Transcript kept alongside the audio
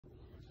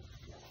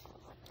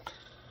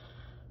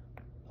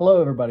Hello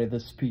everybody,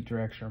 this is Pete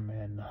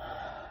Drexerman.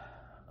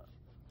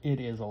 It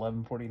is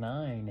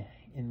 11:49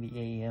 in the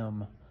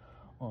AM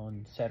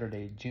on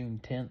Saturday, June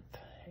 10th,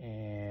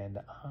 and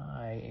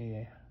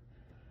I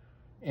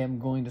am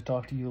going to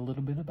talk to you a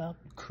little bit about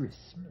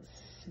Christmas.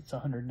 It's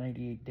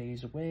 198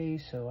 days away,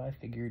 so I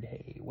figured,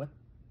 hey, what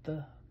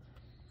the...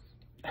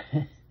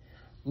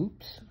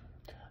 Oops.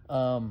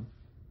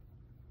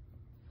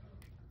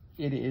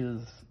 It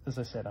is, as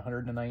I said,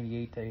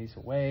 198 days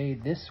away.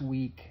 This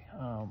week,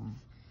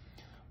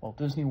 Walt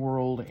Disney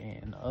World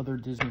and other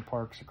Disney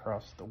parks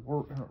across the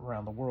world,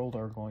 around the world,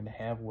 are going to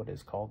have what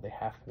is called the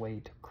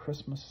Halfway to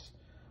Christmas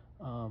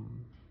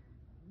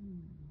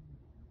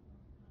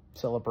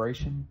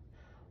celebration.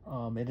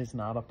 It is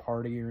not a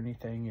party or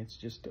anything. It's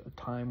just a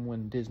time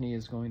when Disney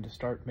is going to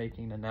start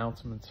making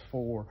announcements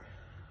for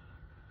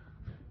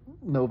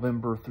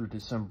November through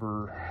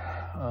December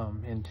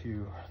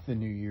into the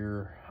new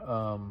year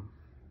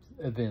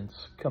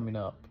events coming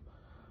up.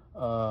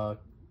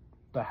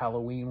 The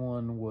Halloween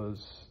one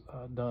was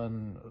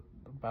done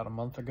about a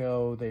month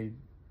ago. They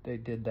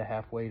did the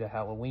Halfway to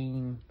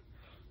Halloween,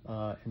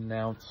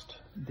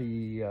 announced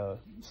the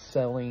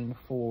selling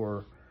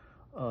for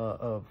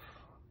of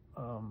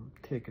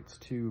tickets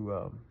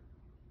to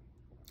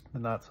the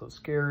Not So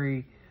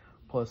Scary,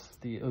 plus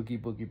the Oogie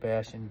Boogie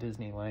Bash in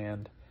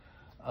Disneyland.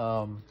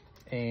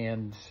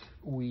 And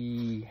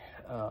we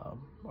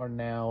are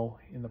now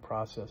in the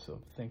process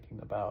of thinking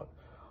about,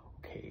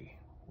 okay,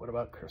 what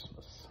about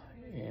Christmas?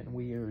 And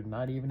we are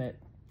not even at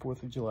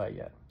 4th of July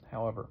yet.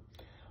 However,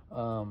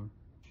 some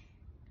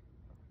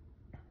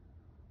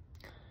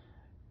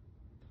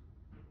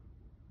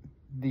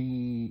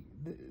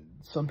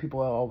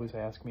people always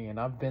ask me, and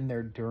I've been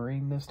there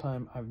during this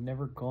time. I've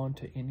never gone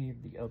to any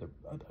of the other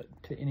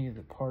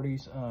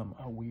parties.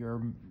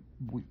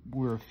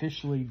 We're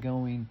officially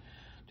going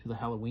to the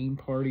Halloween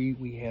party.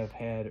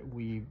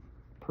 We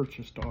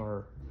purchased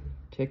our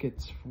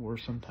tickets for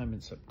sometime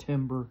in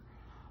September.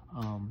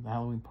 The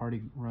Halloween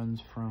party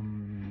runs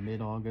from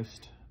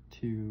mid-August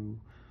to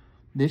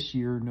this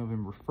year,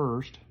 November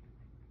 1st.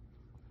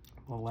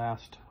 The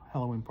last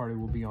Halloween party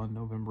will be on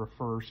November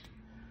 1st.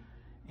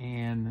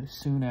 And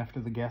soon after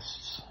the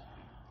guests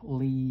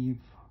leave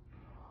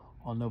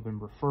on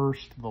November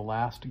 1st, the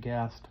last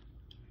guest,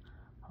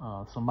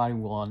 somebody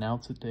will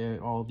announce it to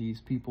all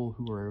these people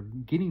who are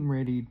getting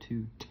ready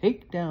to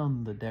take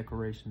down the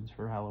decorations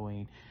for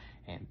Halloween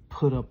and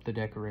put up the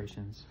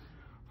decorations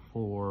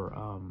for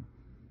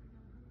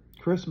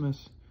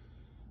Christmas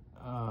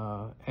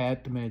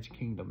at the Magic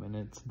Kingdom. And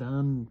it's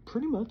done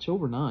pretty much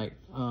overnight.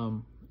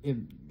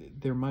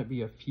 There might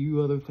be a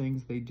few other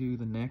things they do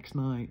the next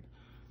night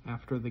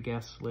after the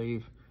guests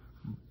leave,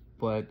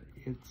 but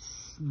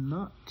it's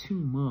not too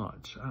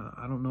much.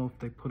 I don't know if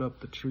they put up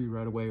the tree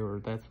right away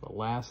or that's the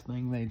last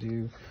thing they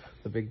do,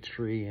 the big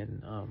tree,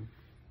 and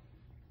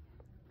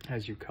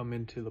as you come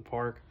into the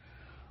park.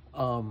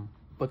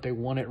 But they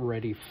want it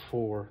ready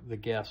for the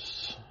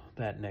guests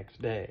that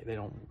next day. They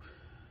don't,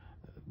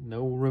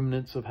 no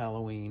remnants of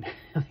Halloween.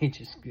 They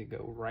just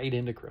go right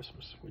into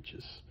Christmas, which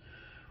is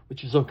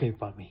okay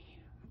by me.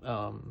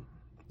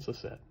 As I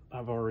said,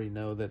 I've already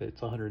know that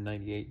it's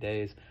 198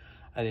 days.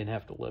 I didn't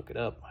have to look it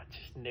up. I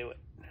just knew it.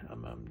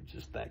 I'm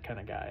just that kind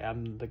of guy.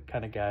 I'm the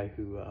kind of guy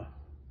who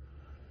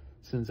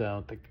sends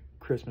out the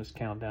Christmas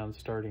countdown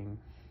starting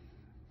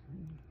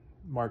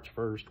March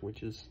 1st,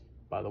 which is,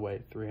 by the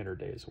way, 300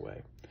 days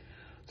away.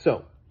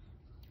 So,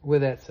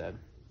 with that said,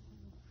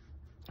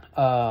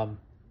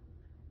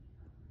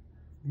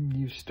 you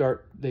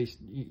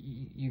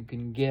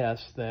can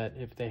guess that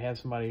if they have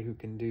somebody who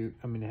can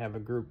have a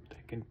group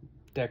that can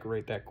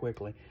decorate that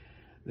quickly,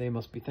 they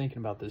must be thinking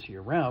about this year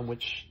round,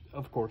 which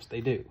of course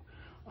they do.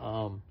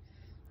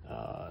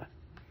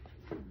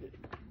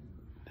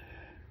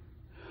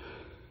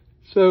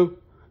 So,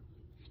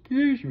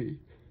 excuse me.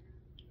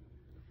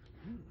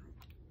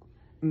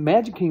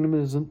 Magic Kingdom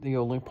isn't the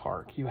only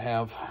park. You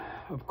have,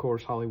 of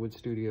course, Hollywood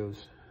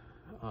Studios,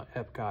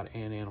 Epcot,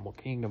 and Animal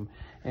Kingdom,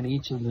 and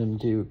each of them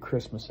do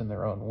Christmas in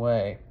their own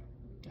way.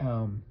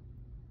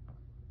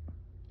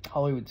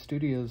 Hollywood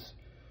Studios,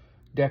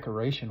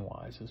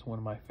 decoration-wise, is one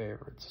of my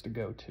favorites to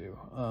go to.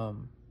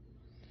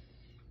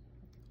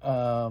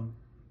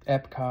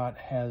 Epcot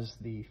has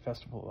the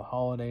Festival of the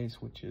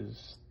Holidays, which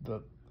is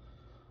the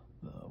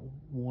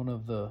one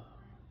of the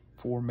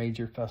 4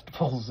 major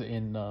festivals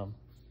in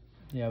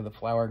the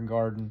Flower and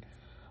Garden,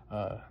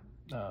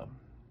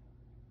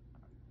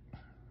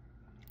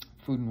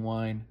 Food and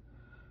Wine,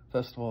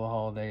 Festival of the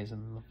Holidays,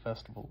 and the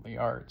Festival of the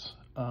Arts.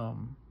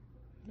 And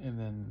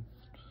then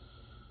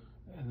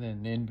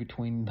in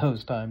between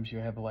those times, you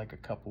have like a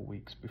couple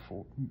weeks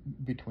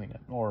between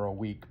it, or a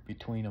week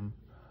between them,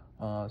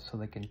 so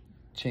they can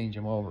change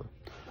them over.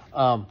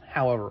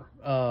 However,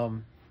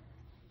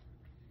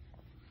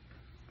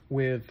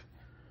 with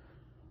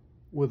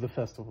the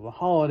Festival of the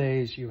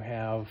Holidays, you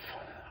have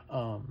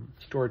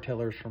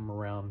storytellers from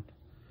around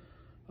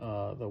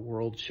the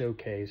World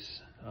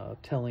Showcase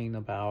telling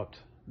about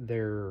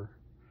their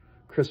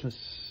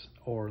Christmas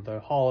or the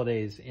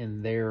holidays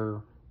in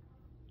their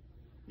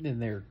in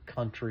their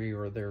country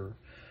or their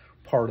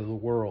part of the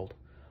world.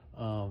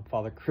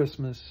 Father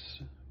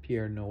Christmas,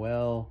 Pierre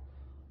Noel,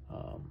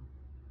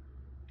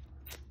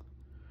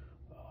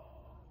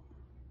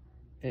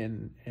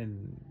 and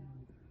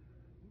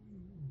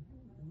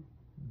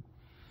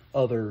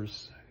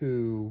others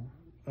who,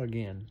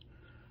 again,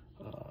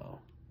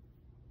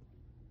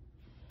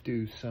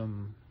 do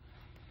some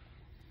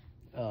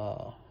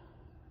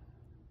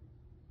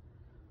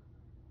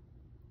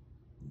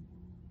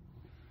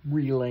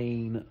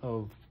relaying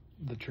of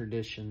the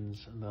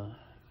traditions and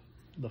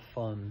the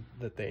fun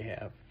that they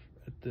have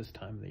at this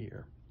time of the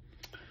year.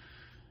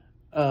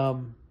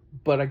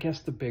 But I guess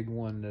the big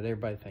one that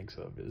everybody thinks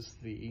of is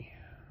the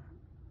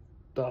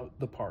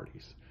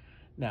parties.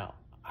 Now,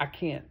 I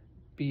can't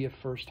be a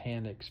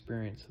first-hand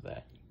experience of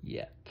that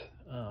yet.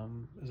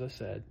 As I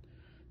said,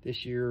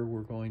 this year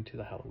we're going to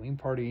the Halloween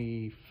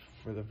party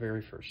for the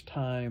very first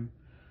time,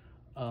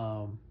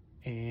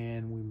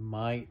 and we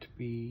might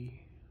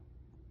be,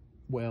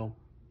 well,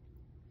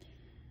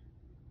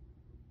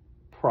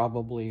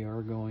 probably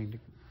are going to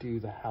do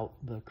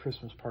the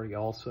Christmas party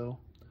also,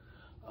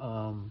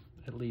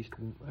 at least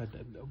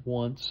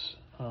once,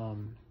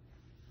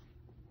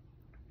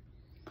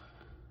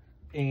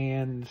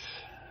 and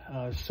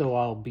so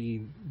I'll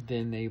be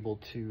then able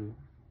to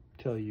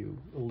tell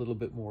you a little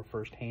bit more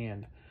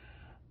firsthand.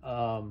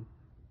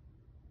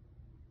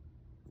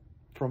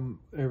 From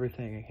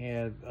everything I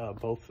had,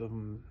 both of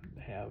them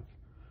have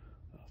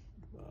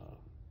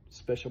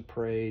special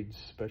parades,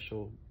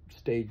 special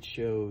stage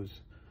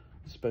shows,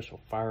 special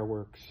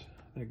fireworks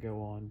that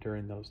go on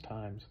during those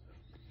times.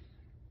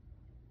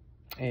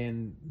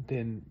 And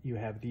then you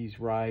have these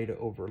ride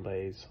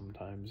overlays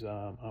sometimes.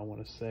 I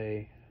want to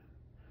say,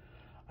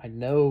 I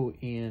know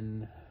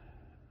in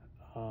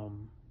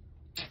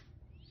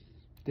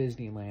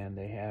Disneyland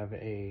they have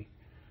the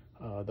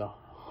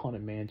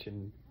Haunted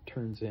Mansion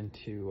turns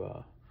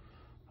into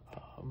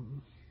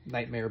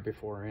Nightmare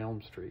Before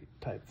Elm Street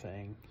type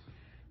thing.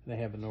 They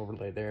have an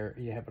overlay there.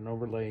 You have an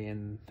overlay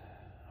in,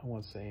 I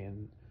want to say,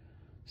 in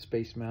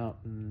Space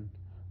Mountain.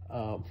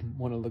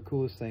 One of the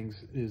coolest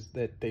things is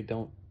that they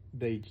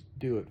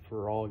do it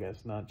for all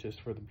guests, not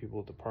just for the people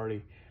at the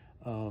party.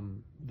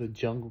 The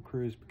Jungle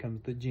Cruise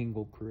becomes the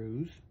Jingle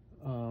Cruise,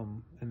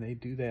 and they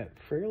do that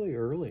fairly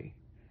early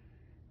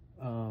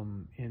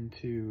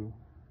into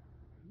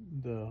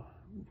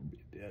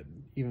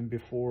even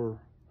before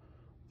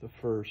the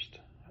first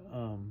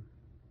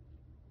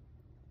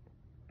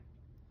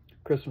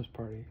Christmas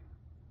party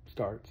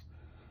starts.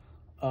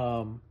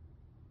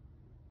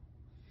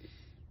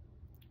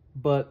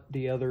 But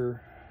the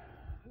other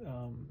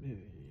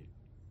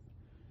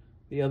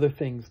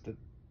things that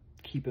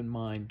keep in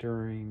mind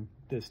during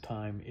this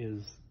time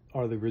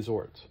are the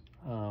resorts.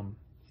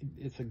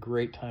 It's a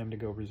great time to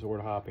go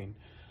resort hopping.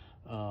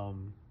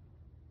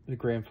 The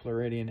Grand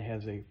Floridian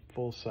has a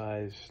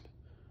full-sized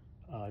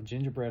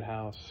gingerbread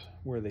house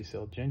where they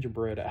sell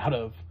gingerbread out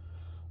of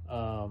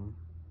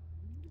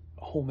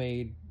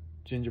homemade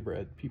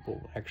gingerbread.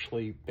 People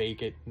actually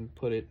bake it and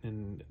put it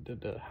in,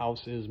 the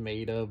house is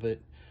made of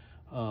it.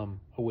 I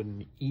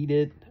wouldn't eat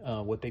it.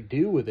 What they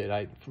do with it,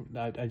 I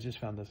just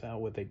found this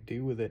out. What they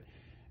do with it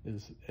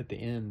is, at the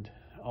end,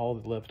 all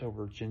the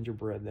leftover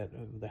gingerbread that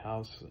the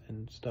house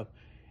and stuff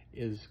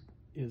is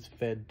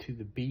fed to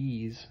the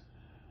bees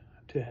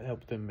to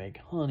help them make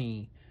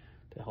honey,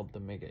 to help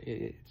them make it.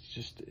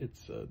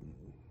 It's the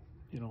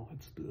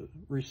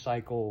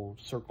recycle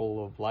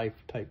circle of life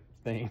type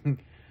thing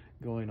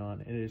going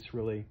on, and it's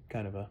really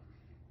kind of a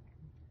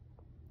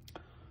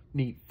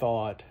neat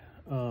thought.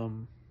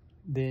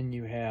 Then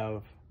you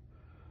have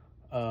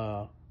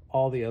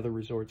all the other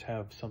resorts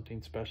have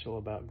something special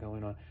about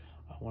going on.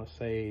 I want to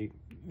say,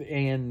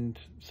 and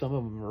some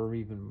of them are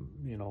even,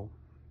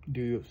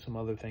 do some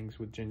other things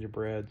with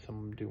gingerbread. Some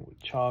of them do it with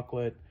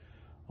chocolate.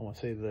 I want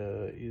to say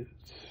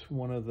it's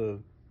one of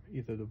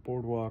either the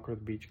Boardwalk or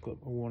the Beach Club,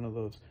 or one of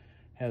those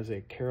has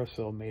a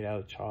carousel made out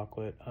of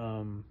chocolate,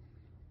 kind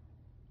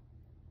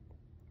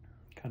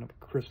of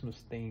a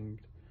Christmas themed,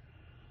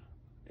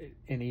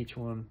 and each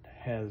one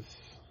has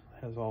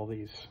all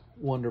these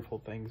wonderful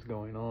things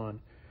going on.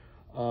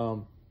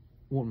 One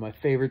of my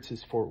favorites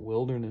is Fort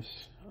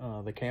Wilderness,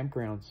 the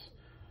campgrounds.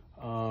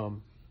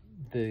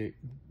 The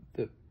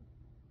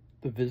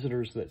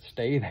visitors that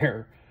stay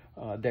there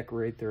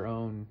decorate their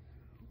own,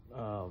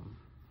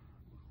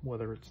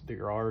 whether it's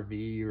their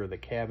RV or the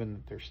cabin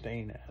that they're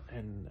staying at,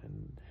 and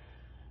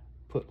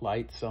put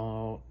lights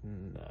on,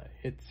 and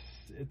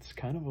it's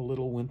kind of a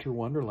little winter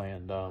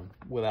wonderland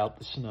without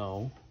the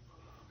snow.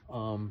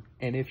 And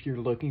if you're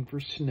looking for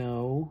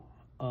snow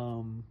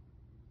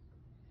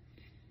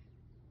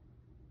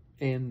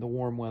and the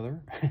warm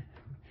weather,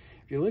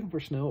 if you're looking for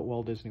snow at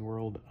Walt Disney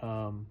World,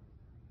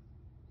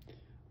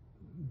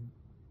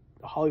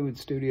 Hollywood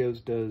Studios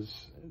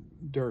does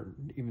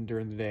even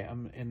during the day.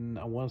 And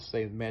I want to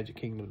say the Magic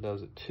Kingdom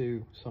does it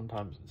too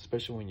sometimes,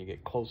 especially when you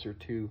get closer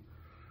to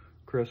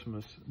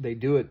Christmas. They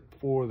do it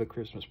for the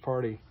Christmas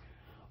party,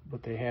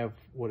 but they have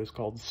what is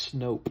called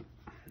Snope,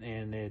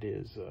 and it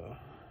is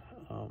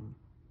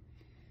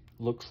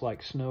looks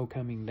like snow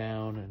coming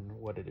down, and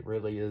what it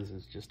really is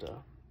just a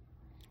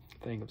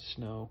thing of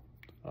snow,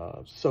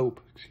 soap,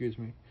 excuse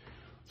me.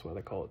 That's why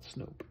they call it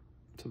Snope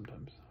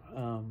sometimes.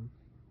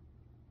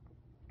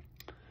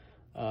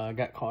 I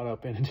got caught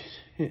up in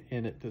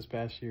it this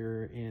past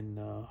year in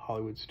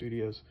Hollywood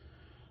Studios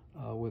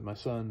with my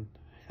son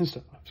and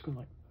stuff. I was going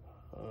like,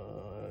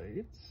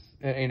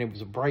 and it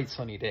was a bright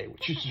sunny day,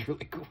 which is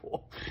really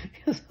cool.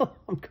 So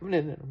I'm coming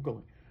in and I'm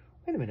going,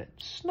 wait a minute,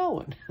 it's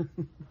snowing.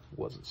 It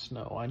wasn't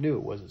snow. I knew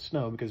it wasn't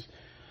snow because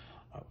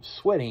I was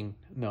sweating.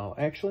 No,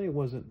 actually it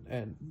wasn't.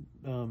 And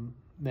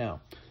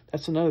now,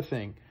 that's another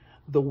thing.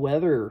 The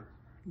weather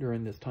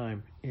during this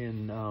time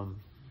in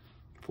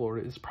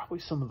Florida is probably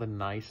some of the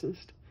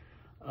nicest,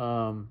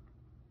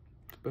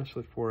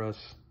 especially for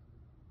us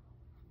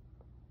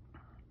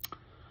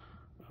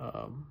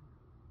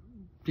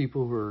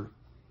people who are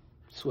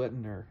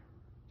sweating their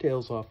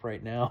tails off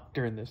right now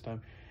during this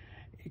time.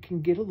 It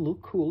can get a little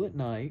cool at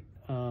night,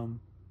 and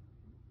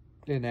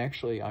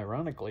actually,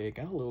 ironically, it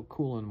got a little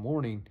cool in the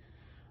morning.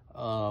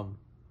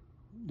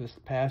 This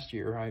past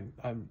year,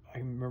 I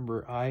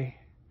remember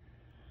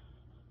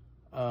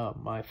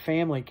my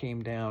family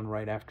came down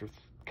right after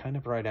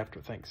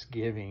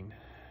Thanksgiving.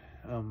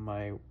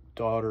 My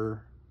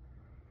daughter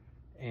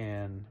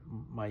and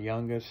my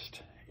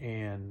youngest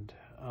and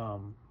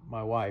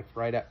my wife,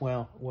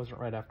 well, it wasn't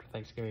right after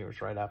Thanksgiving, it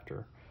was right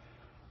after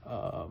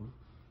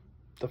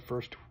the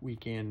first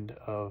weekend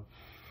of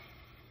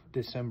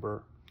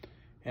December,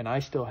 and I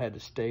still had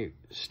to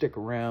stick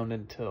around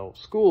until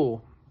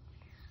school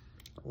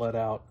let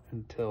out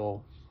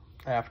until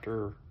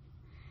after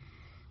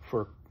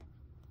for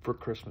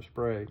Christmas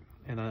break.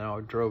 And then I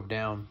drove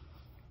down,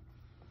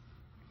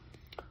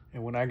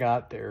 and when I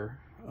got there,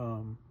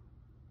 I'm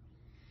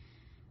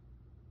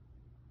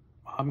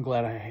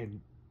glad I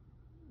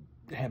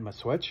had my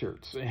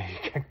sweatshirts.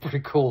 It got pretty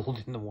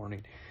cold in the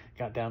morning.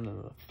 Got down to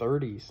the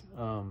 30s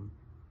a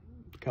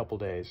couple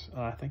days.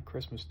 I think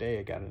Christmas Day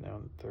I got it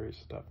down to the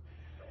 30s stuff.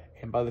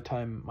 And by the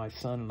time my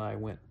son and I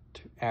went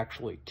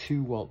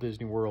to Walt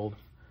Disney World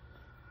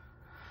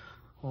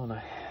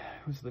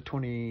it was the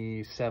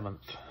 27th,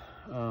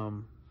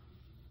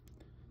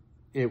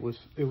 it was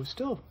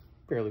still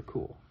fairly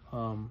cool.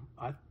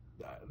 I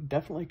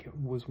definitely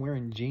was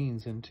wearing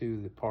jeans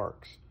into the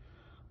parks,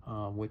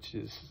 which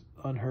is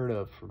unheard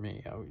of for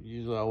me. I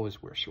usually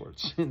always wear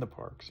shorts in the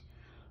parks.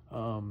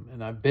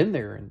 And I've been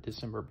there in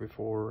December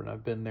before, and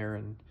I've been there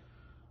in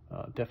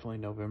definitely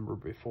November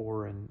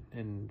before, and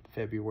in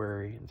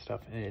February and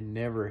stuff, and it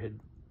never had,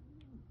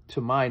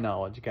 to my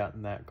knowledge,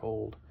 gotten that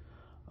cold.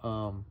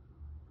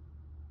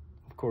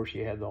 Of course,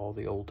 you had all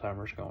the old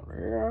timers going, yeah,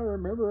 I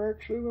remember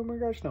actually when we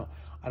got snow.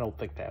 I don't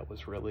think that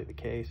was really the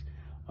case.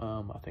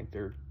 I think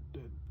they're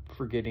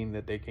forgetting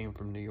that they came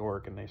from New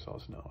York and they saw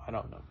snow. I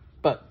don't know.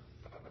 But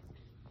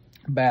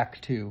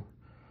back to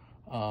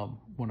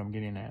what I'm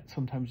getting at.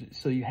 Sometimes,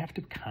 so you have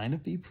to kind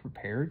of be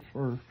prepared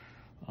for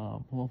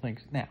little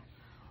things. Now,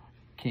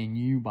 can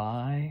you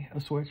buy a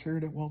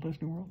sweatshirt at Walt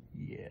Disney World?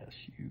 Yes,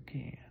 you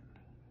can.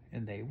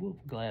 And they will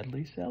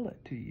gladly sell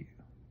it to you.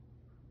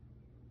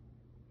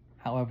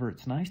 However,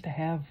 it's nice to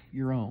have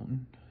your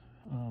own.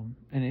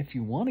 And if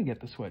you want to get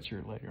the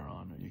sweatshirt later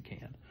on, you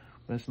can.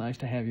 But it's nice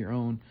to have your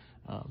own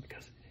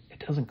because it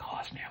doesn't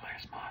cost nearly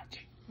as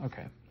much.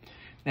 Okay.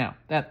 Now,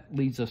 that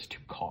leads us to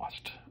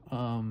cost.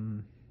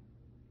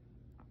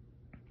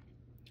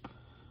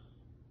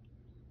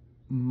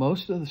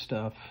 Most of the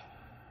stuff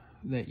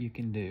that you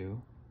can do,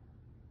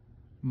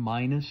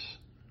 minus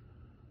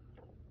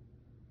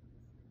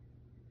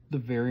the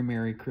Very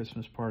Merry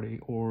Christmas Party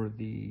or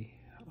the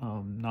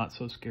Not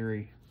So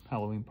Scary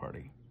Halloween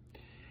Party,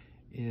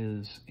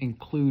 is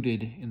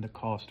included in the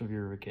cost of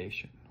your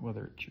vacation,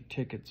 whether it's your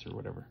tickets or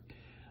whatever.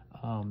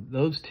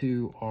 Those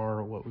two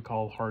are what we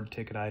call hard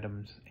ticket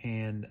items,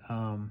 and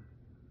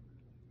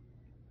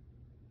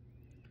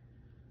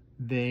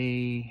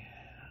they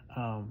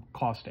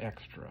cost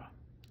extra.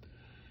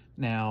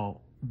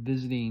 Now,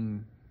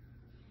 visiting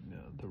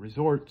the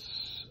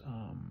resorts,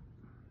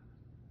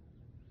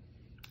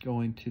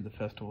 going to the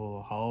Festival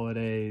of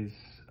Holidays,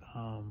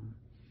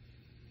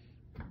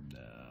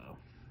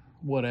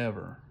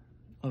 whatever,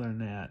 other than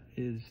that,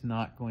 is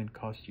not going to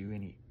cost you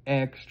any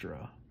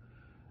extra.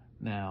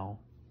 Now,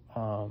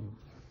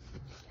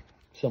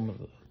 some of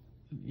the,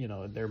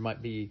 there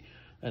might be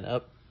an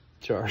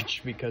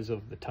upcharge because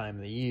of the time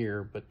of the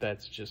year, but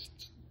that's just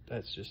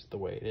the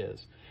way it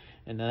is.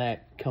 And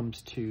that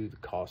comes to the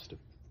cost of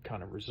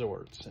kind of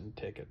resorts and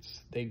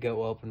tickets. They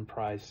go up in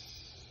price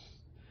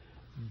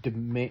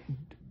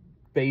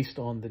based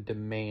on the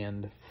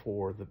demand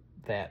for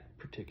that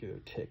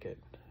particular ticket.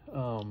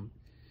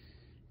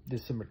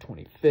 December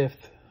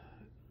 25th,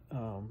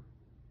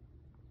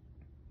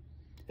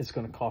 it's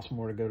going to cost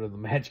more to go to the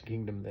Magic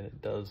Kingdom than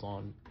it does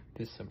on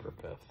December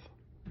 5th.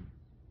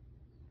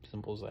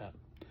 Simple as that.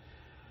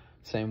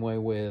 Same way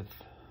with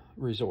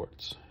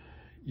resorts.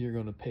 You're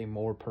going to pay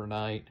more per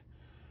night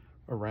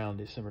around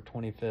December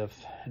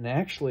 25th. And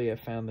actually, I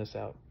found this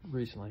out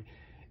recently.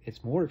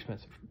 It's more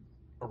expensive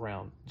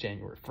around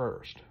January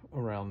 1st,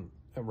 around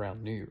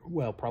New Year.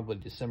 Well, probably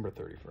December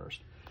 31st.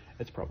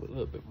 It's probably a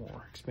little bit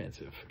more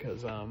expensive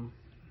because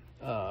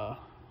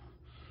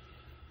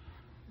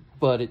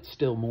but it's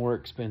still more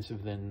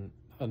expensive than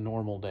a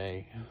normal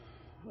day,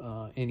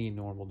 any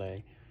normal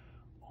day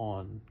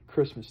on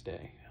Christmas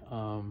Day.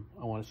 I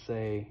want to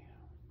say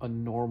a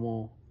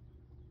normal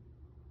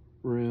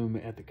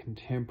room at the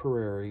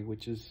Contemporary,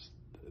 which is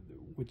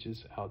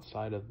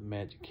outside of the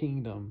Magic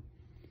Kingdom,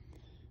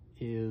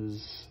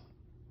 is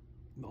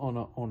on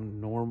a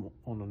normal,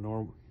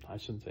 I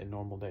shouldn't say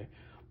normal day,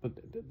 but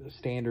the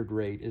standard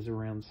rate is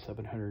around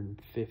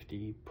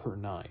 $750 per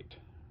night.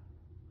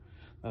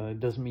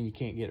 It doesn't mean you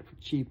can't get it for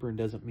cheaper. It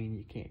doesn't mean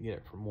you can't get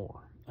it for more.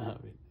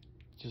 It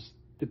just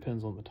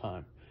depends on the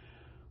time.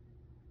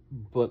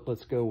 But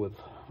let's go with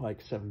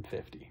like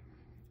 $750.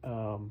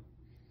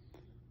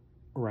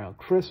 Around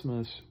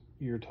Christmas,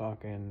 you're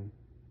talking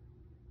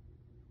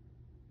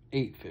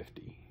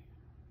 $850.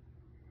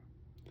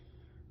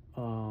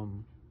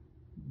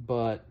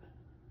 But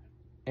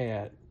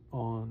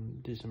on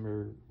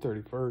December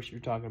 31st, you're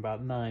talking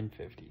about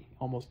 $950,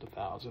 almost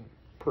 $1,000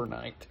 per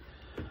night.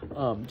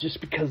 Just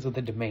because of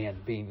the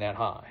demand being that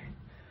high.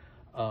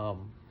 A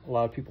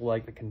lot of people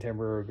like the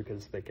Contemporary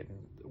because they can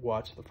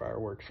watch the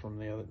fireworks from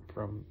their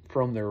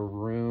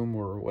room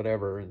or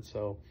whatever,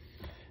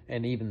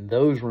 and even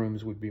those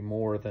rooms would be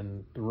more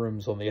than the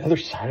rooms on the other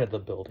side of the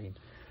building.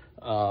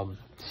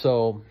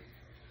 So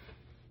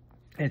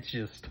that's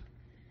just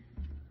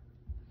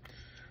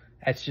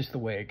the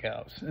way it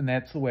goes, and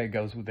that's the way it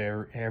goes with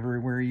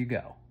everywhere you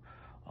go.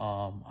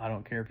 I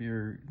don't care if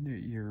you're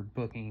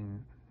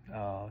booking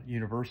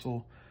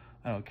Universal.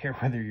 I don't care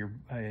whether you're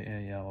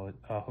a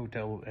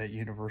hotel at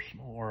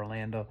Universal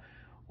Orlando,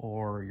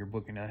 or you're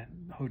booking a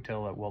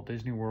hotel at Walt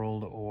Disney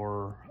World,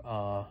 or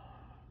a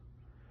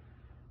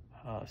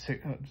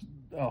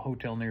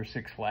hotel near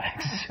Six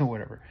Flags or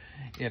whatever.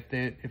 If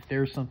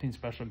there's something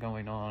special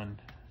going on,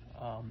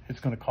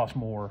 it's going to cost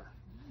more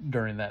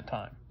during that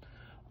time.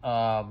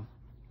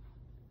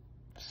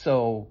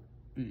 So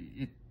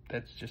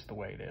that's just the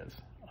way it is.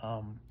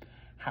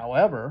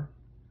 However,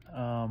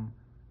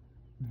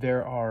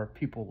 there are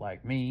people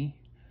like me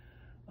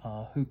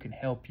who can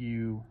help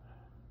you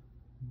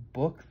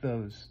book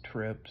those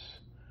trips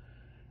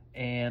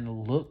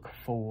and look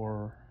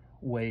for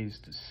ways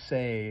to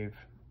save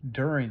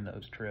during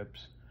those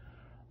trips.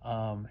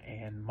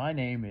 And my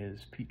name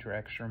is Pete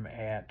Drexstrom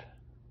at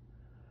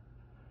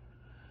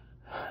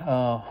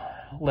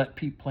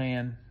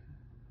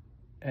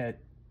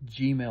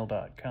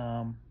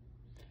letpeteplan@gmail.com.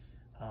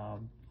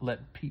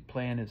 Let Pete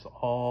Plan is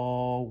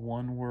all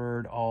one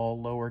word,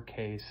 all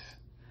lowercase.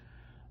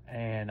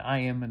 And I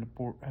am an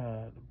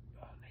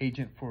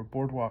agent for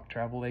Boardwalk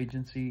Travel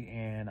Agency,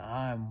 and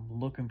I'm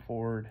looking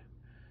forward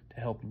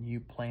to helping you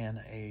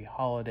plan a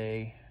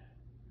holiday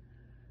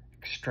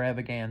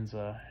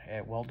extravaganza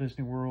at Walt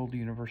Disney World,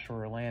 Universal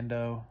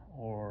Orlando,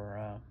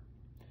 or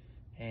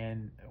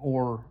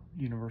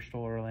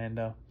Universal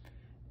Orlando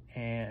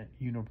and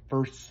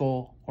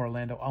Universal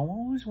Orlando. I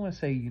always want to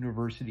say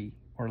University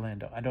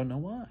Orlando. I don't know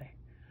why.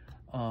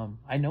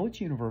 I know it's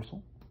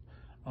Universal.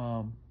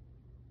 I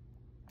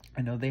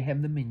know they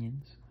have the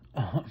Minions.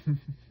 I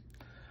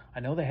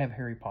know they have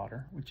Harry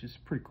Potter, which is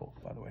pretty cool,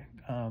 by the way,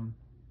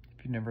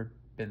 if you've never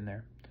been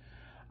there.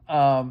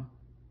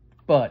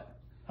 But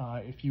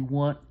if you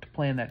want to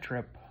plan that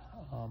trip,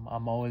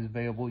 I'm always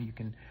available. You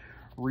can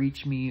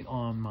reach me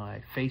on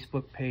my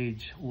Facebook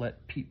page,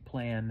 Let Pete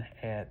Plan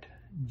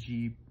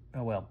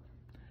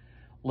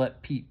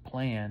Let Pete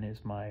Plan is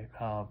my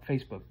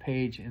Facebook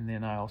page, and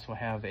then I also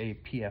have a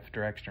PF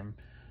Drexstrom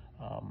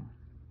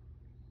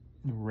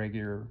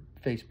regular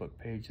Facebook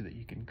page that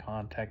you can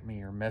contact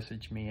me or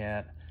message me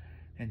at,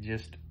 and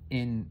just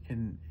in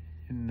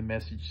the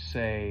message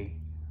say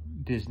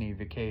Disney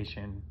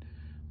vacation,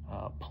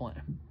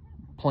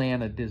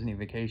 plan a Disney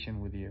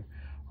vacation with you,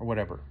 or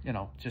whatever,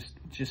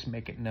 just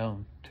make it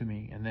known to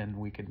me, and then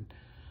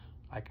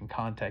I can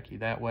contact you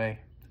that way.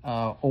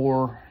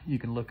 Or you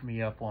can look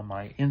me up on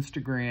my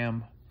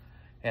Instagram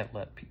at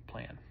Let Pete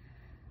Plan.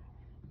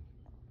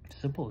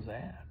 Simple as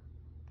that.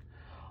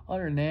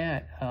 Other than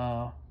that,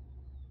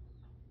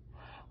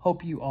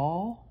 hope you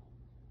all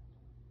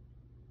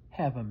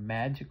have a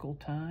magical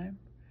time,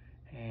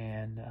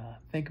 and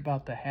think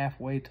about the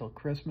halfway till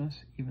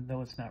Christmas, even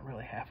though it's not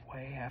really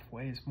halfway.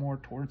 Halfway is more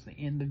towards the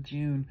end of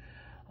June.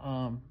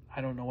 I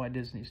don't know why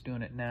Disney's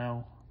doing it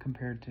now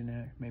compared to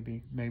now.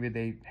 Maybe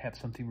they have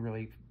something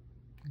really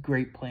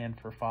great planned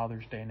for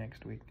Father's Day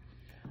next week.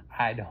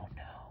 I don't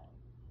know.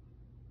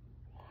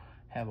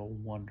 Have a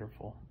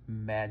wonderful,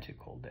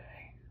 magical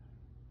day.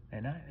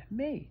 And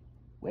maybe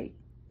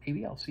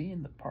I'll see you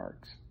in the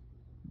parks.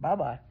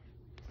 Bye-bye.